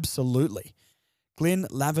youngsters, absolutely. Glenn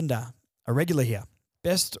Lavender, a regular here.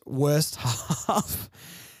 Best, worst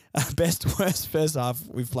first half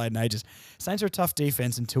we've played in ages. Saints are a tough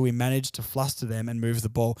defense until we managed to fluster them and move the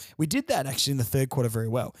ball. We did that actually in the third quarter very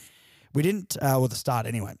well. We didn't, the start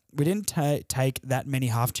anyway. We didn't take that many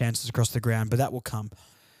half chances across the ground, but that will come.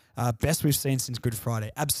 Best we've seen since Good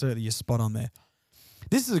Friday. Absolutely, you're spot on there.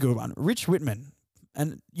 This is a good one. Rich Whitman.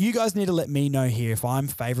 And you guys need to let me know here if I'm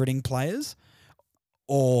favoriting players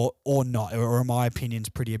or not, or my opinion's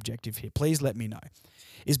pretty objective here. Please let me know.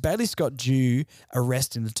 Is Bailey Scott due a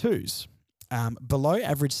rest in the twos? Below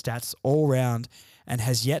average stats all round and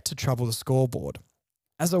has yet to trouble the scoreboard.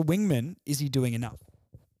 As a wingman, is he doing enough?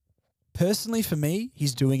 Personally, for me,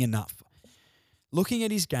 he's doing enough. Looking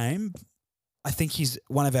at his game, I think he's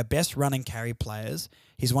one of our best run and carry players.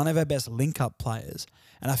 He's one of our best link-up players.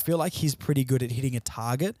 And I feel like he's pretty good at hitting a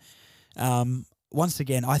target. Once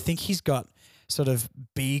again, I think he's got sort of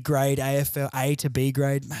B grade AFL, A to B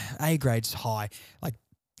grade. A grade's high. Like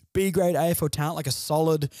B grade AFL talent, like a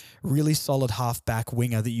solid, really solid half-back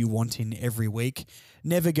winger that you want in every week.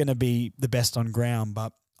 Never going to be the best on ground,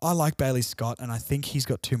 but I like Bailey Scott, and I think he's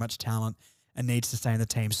got too much talent and needs to stay in the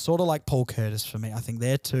team. Sort of like Paul Curtis for me. I think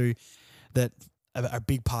they're two that are a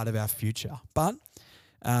big part of our future. But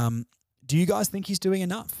do you guys think he's doing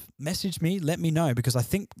enough? Message me, let me know, because I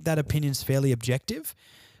think that opinion's fairly objective.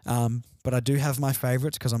 But I do have my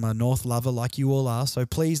favourites because I'm a North lover like you all are. So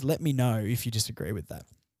please let me know if you disagree with that.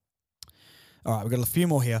 All right, we've got a few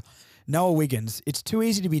more here. Noah Wiggins. It's too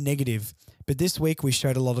easy to be negative, but this week we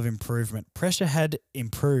showed a lot of improvement. Pressure had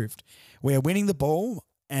improved. We are winning the ball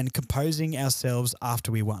and composing ourselves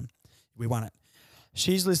after we won. We won it.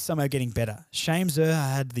 Sheasley's somehow getting better. Shame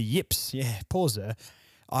Zerha had the yips. Yeah, poor Zerha.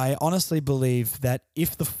 I honestly believe that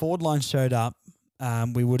if the forward line showed up,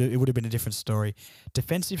 it would have been a different story.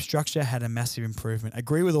 Defensive structure had a massive improvement.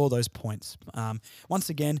 Agree with all those points. Once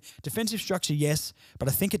again, defensive structure, yes, but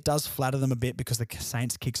I think it does flatter them a bit because the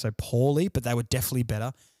Saints kick so poorly, but they were definitely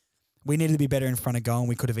better. We needed to be better in front of goal, and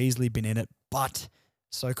we could have easily been in it, but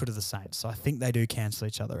so could have the Saints. So I think they do cancel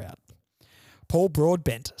each other out. Paul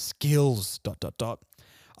Broadbent, skills, ...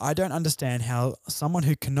 I don't understand how someone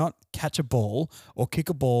who cannot catch a ball or kick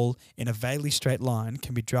a ball in a vaguely straight line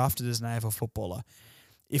can be drafted as an AFL footballer.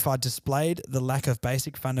 If I displayed the lack of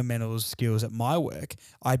basic fundamentals skills at my work,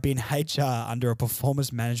 I'd be in HR under a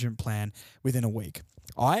performance management plan within a week.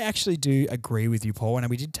 I actually do agree with you, Paul, and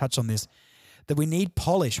we did touch on this, that we need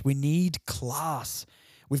polish, we need class.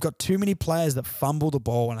 We've got too many players that fumble the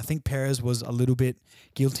ball, and I think Perez was a little bit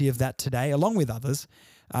guilty of that today, along with others.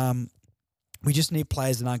 We just need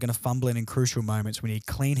players that aren't going to fumble in crucial moments. We need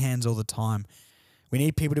clean hands all the time. We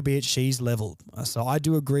need people to be at Shea's level. So I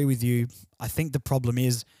do agree with you. I think the problem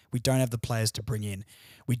is we don't have the players to bring in.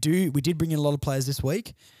 We did bring in a lot of players this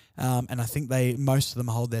week, and I think most of them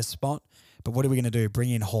hold their spot. But what are we going to do?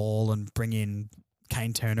 Bring in Hall and bring in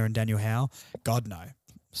Kane Turner and Daniel Howe? God, no.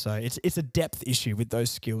 So it's a depth issue with those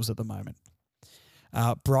skills at the moment.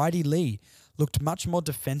 Bridie Lee looked much more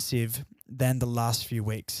defensive than the last few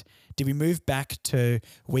weeks. Did we move back to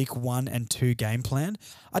week 1 and 2 game plan?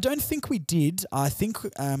 I don't think we did. I think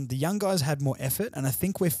the young guys had more effort, and I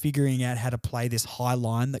think we're figuring out how to play this high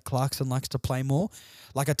line that Clarkson likes to play more.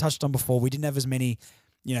 Like I touched on before, we didn't have as many,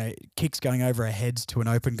 kicks going over our heads to an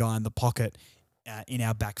open guy in the pocket in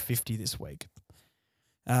our back 50 this week.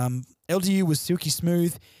 LDU was silky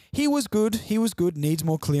smooth. He was good. Needs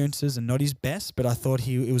more clearances and not his best, but I thought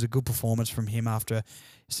it was a good performance from him after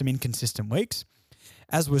some inconsistent weeks.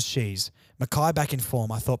 As was Shees. Mackay back in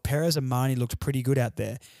form. I thought Perez and Marnie looked pretty good out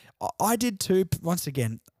there. I did too. Once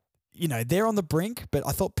again, they're on the brink, but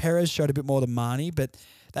I thought Perez showed a bit more than Marnie, but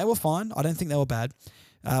they were fine. I don't think they were bad.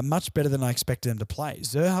 Much better than I expected them to play.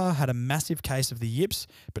 Zerha had a massive case of the yips,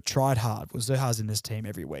 but tried hard. Well, Zerha's in this team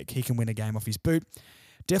every week. He can win a game off his boot.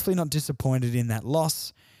 Definitely not disappointed in that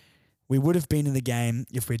loss. We would have been in the game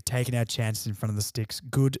if we'd taken our chances in front of the sticks.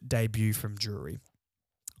 Good debut from Drury.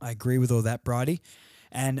 I agree with all that, Bridie.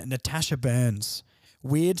 And Natasha Burns.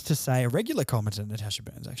 Weird to say, a regular commenter, Natasha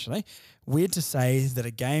Burns actually, weird to say that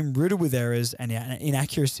a game riddled with errors and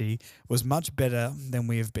inaccuracy was much better than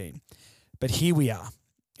we have been. But here we are.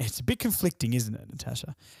 It's a bit conflicting, isn't it,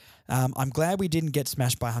 Natasha? I'm glad we didn't get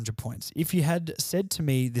smashed by 100 points. If you had said to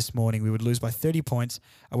me this morning we would lose by 30 points,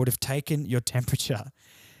 I would have taken your temperature,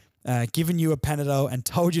 given you a Panadol and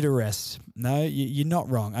told you to rest. No, you're not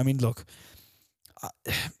wrong. I mean, look,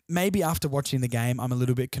 maybe after watching the game, I'm a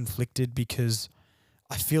little bit conflicted because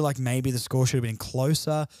I feel like maybe the score should have been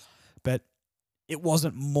closer, but it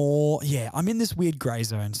wasn't more. Yeah, I'm in this weird grey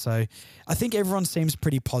zone. So I think everyone seems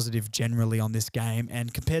pretty positive generally on this game,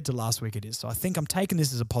 and compared to last week it is. So I think I'm taking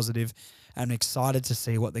this as a positive, and I'm excited to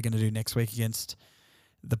see what they're going to do next week against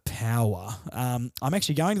the Power. I'm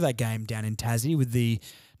actually going to that game down in Tassie with the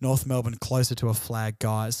North Melbourne Closer to a Flag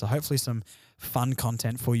guys. So hopefully some fun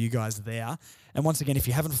content for you guys there. And once again, if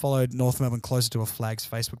you haven't followed North Melbourne Closer to a Flag's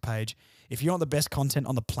Facebook page, if you want the best content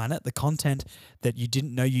on the planet, the content that you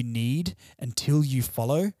didn't know you need until you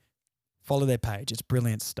follow their page. It's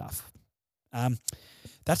brilliant stuff.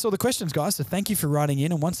 That's all the questions, guys. So thank you for writing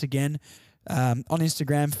in. And once again, on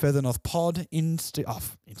Instagram, Further North Pod,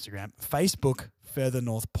 Instagram, Facebook, Further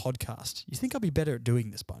North Podcast. You think I'll be better at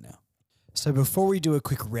doing this by now? So before we do a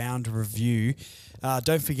quick round review,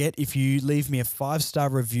 don't forget, if you leave me a 5-star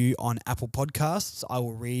review on Apple Podcasts, I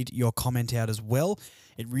will read your comment out as well.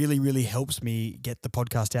 It really, really helps me get the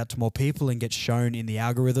podcast out to more people and get shown in the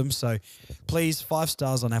algorithm. So please, 5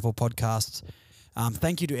 stars on Apple Podcasts.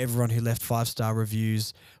 Thank you to everyone who left 5-star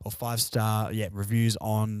reviews or 5-star reviews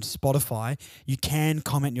on Spotify. You can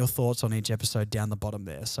comment your thoughts on each episode down the bottom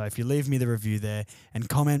there. So if you leave me the review there and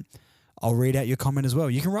comment, I'll read out your comment as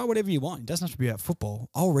well. You can write whatever you want. It doesn't have to be about football.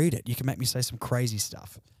 I'll read it. You can make me say some crazy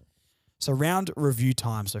stuff. So round review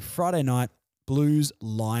time. So Friday night, Blues,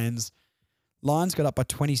 Lions. Lions got up by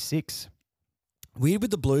 26. Weird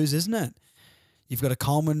with the Blues, isn't it? You've got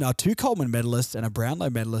two Coleman medalists and a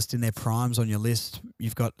Brownlow medalist in their primes on your list.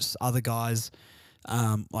 You've got other guys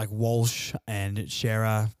like Walsh and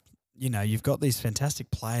Shearer. You've got these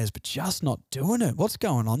fantastic players, but just not doing it. What's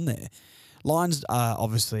going on there? Lions are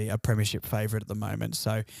obviously a premiership favourite at the moment,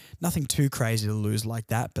 so nothing too crazy to lose like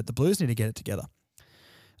that, but the Blues need to get it together.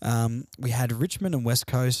 We had Richmond and West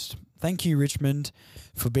Coast. Thank you, Richmond,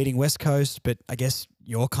 for beating West Coast, but I guess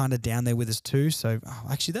you're kind of down there with us too, so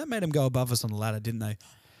actually that made them go above us on the ladder, didn't they?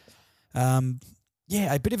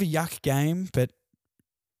 A bit of a yuck game, but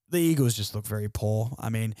the Eagles just look very poor. I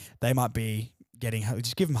mean, they might be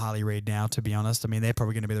just give them Harley Reid now, to be honest. I mean, they're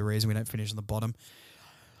probably going to be the reason we don't finish on the bottom.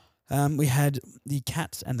 We had the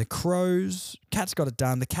Cats and the Crows. Cats got it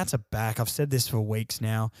done. The Cats are back. I've said this for weeks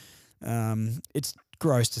now. It's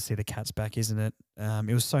gross to see the Cats back, isn't it?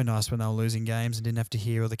 It was so nice when they were losing games and didn't have to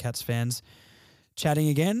hear all the Cats fans chatting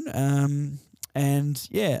again.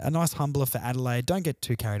 A nice humbler for Adelaide. Don't get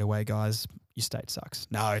too carried away, guys. Your state sucks.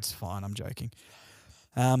 No, it's fine. I'm joking.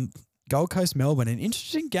 Gold Coast, Melbourne. An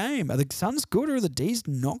interesting game. Are the Suns good or are the D's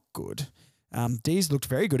not good? D's looked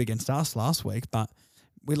very good against us last week, but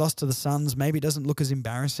we lost to the Suns. Maybe it doesn't look as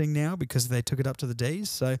embarrassing now because they took it up to the Ds.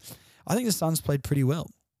 So I think the Suns played pretty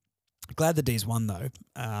well. Glad the Ds won, though.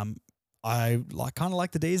 I kind of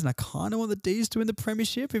like the Ds, and I kind of want the Ds to win the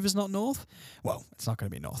premiership if it's not North. Well, it's not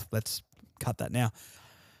going to be North. Let's cut that now.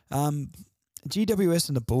 GWS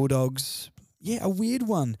and the Bulldogs. Yeah, a weird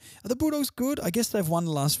one. Are the Bulldogs good? I guess they've won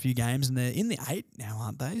the last few games, and they're in the 8 now,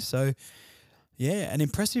 aren't they? So, yeah, an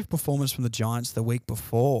impressive performance from the Giants the week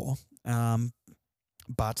before.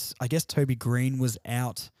 But I guess Toby Green was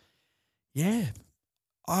out. Yeah,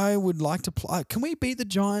 I would like to play. Can we beat the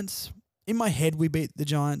Giants? In my head, we beat the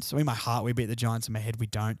Giants. Or in my heart, we beat the Giants. In my head, we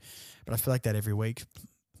don't. But I feel like that every week.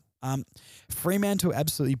 Fremantle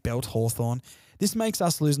absolutely belt Hawthorn. This makes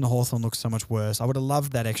us losing to Hawthorn look so much worse. I would have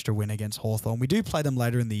loved that extra win against Hawthorn. We do play them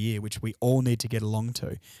later in the year, which we all need to get along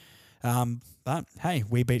to. But, hey,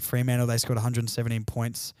 we beat Fremantle. They scored 117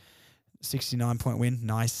 points, 69-point win.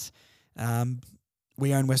 Nice.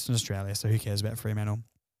 We own Western Australia, so who cares about Fremantle?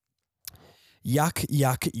 Yuck,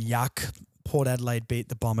 yuck, yuck. Port Adelaide beat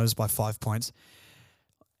the Bombers by 5 points.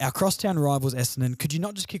 Our crosstown rivals, Essendon, could you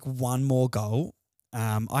not just kick one more goal?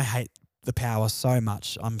 I hate the Power so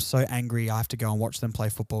much. I'm so angry I have to go and watch them play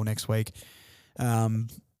football next week. And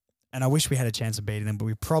I wish we had a chance of beating them, but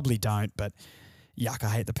we probably don't. But yuck, I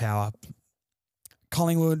hate the Power.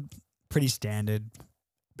 Collingwood, pretty standard.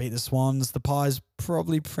 Beat the Swans. The Pies,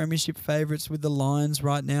 probably premiership favourites with the Lions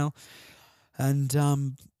right now. And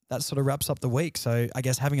that sort of wraps up the week. So I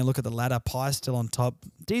guess having a look at the ladder, Pies still on top.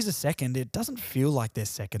 D's are second. It doesn't feel like they're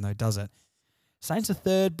second though, does it? Saints are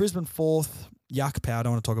third. Brisbane fourth. Yuck, Power. I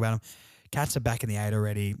don't want to talk about them. Cats are back in the 8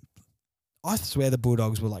 already. I swear the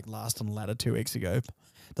Bulldogs were like last on the ladder 2 weeks ago.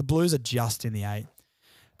 The Blues are just in the 8.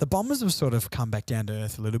 The Bombers have sort of come back down to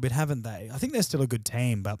earth a little bit, haven't they? I think they're still a good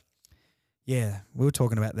team, but yeah, we were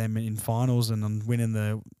talking about them in finals and on winning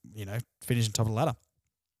the, finishing top of the ladder.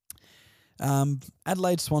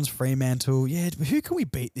 Adelaide, Swans, Fremantle. Yeah, who can we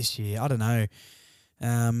beat this year? I don't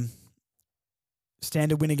know.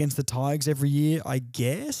 Standard win against the Tigers every year, I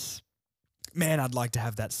guess. Man, I'd like to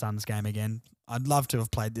have that Suns game again. I'd love to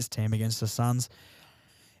have played this team against the Suns.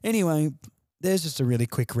 Anyway, there's just a really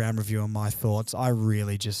quick round review on my thoughts. I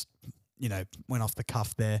really just, went off the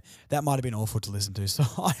cuff there. That might have been awful to listen to, so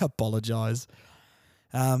I apologise.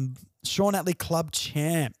 Sean Atlee Club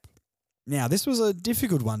Champ. Now, this was a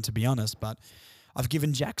difficult one, to be honest, but I've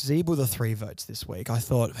given Jack Zeeble the 3 votes this week. I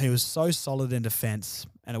thought he was so solid in defence,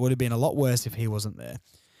 and it would have been a lot worse if he wasn't there.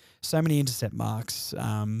 So many intercept marks.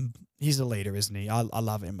 He's a leader, isn't he? I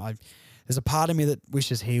love him. There's a part of me that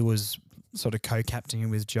wishes he was sort of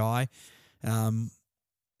co-captaining with Jai,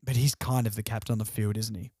 but he's kind of the captain on the field,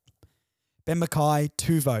 isn't he? Ben Mackay,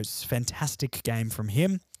 2 votes. Fantastic game from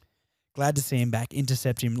him. Glad to see him back.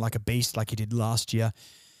 Intercept him like a beast like he did last year.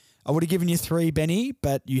 I would have given you 3, Benny,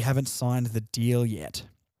 but you haven't signed the deal yet.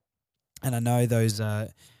 And I know those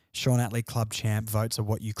Sean Atlee Club Champ votes are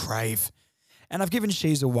what you crave. And I've given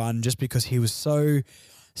Sheezer 1 just because he was so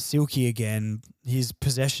silky again. His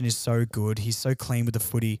possession is so good. He's so clean with the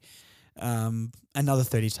footy. Another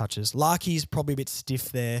 30 touches. Larkey's probably a bit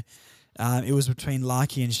stiff there. It was between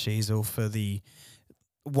Larkey and Sheezel for the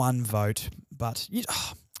 1 vote. But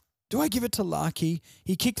do I give it to Larkey?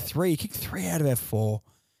 He kicked 3. He kicked 3 out of our 4.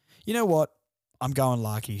 You know what? I'm going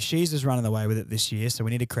Larkey. Sheezer's running away with it this year, so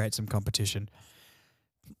we need to create some competition.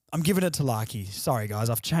 I'm giving it to Larkey. Sorry,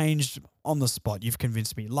 guys. I've changed on the spot. You've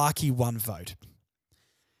convinced me. Larkey, 1 vote.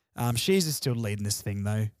 Sheez is still leading this thing,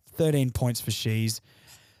 though. 13 points for Sheez.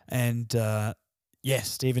 And,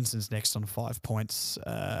 Stevenson's next on 5 points.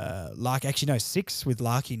 6 with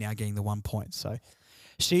Larkey now getting the 1 point. So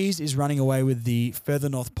Sheez is running away with the Further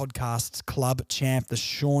North Podcast's club champ, the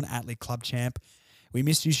Sean Atlee Club Champ. We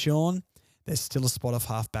miss you, Sean. There's still a spot off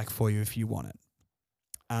halfback for you if you want it.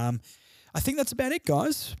 I think that's about it,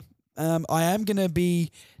 guys. I am going to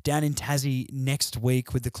be down in Tassie next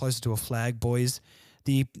week with the Closer to a Flag boys.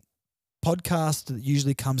 The podcast that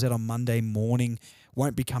usually comes out on Monday morning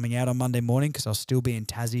won't be coming out on Monday morning because I'll still be in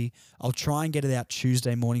Tassie. I'll try and get it out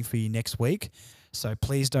Tuesday morning for you next week. So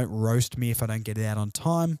please don't roast me if I don't get it out on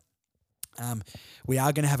time. We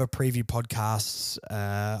are going to have a preview podcast,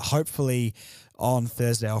 hopefully on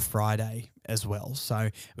Thursday or Friday as well. So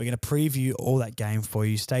we're going to preview all that game for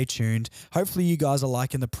you. Stay tuned. Hopefully you guys are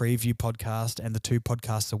liking the preview podcast and the 2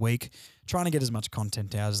 podcasts a week. Trying to get as much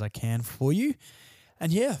content out as I can for you.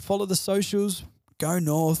 And yeah, follow the socials. Go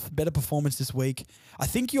North. Better performance this week. I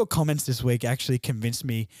think your comments this week actually convinced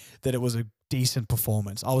me that it was a decent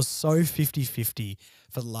performance. I was so 50-50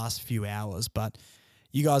 for the last few hours, but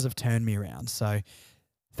you guys have turned me around. So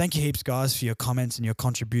thank you heaps, guys, for your comments and your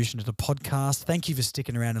contribution to the podcast. Thank you for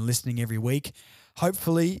sticking around and listening every week.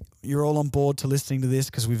 Hopefully you're all on board to listening to this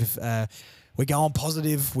because we're going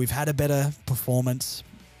positive. We've had a better performance.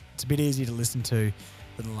 It's a bit easier to listen to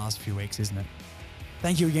than the last few weeks, isn't it?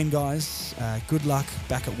 Thank you again, guys. Good luck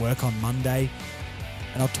back at work on Monday.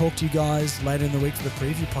 And I'll talk to you guys later in the week for the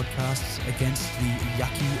preview podcasts against the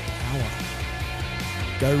Yucky Power.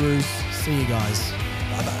 Go Roos. See you guys.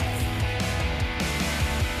 Bye-bye.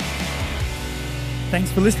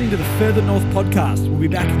 Thanks for listening to the Further North podcast. We'll be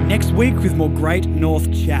back next week with more great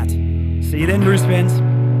North chat. See you then, Roos fans.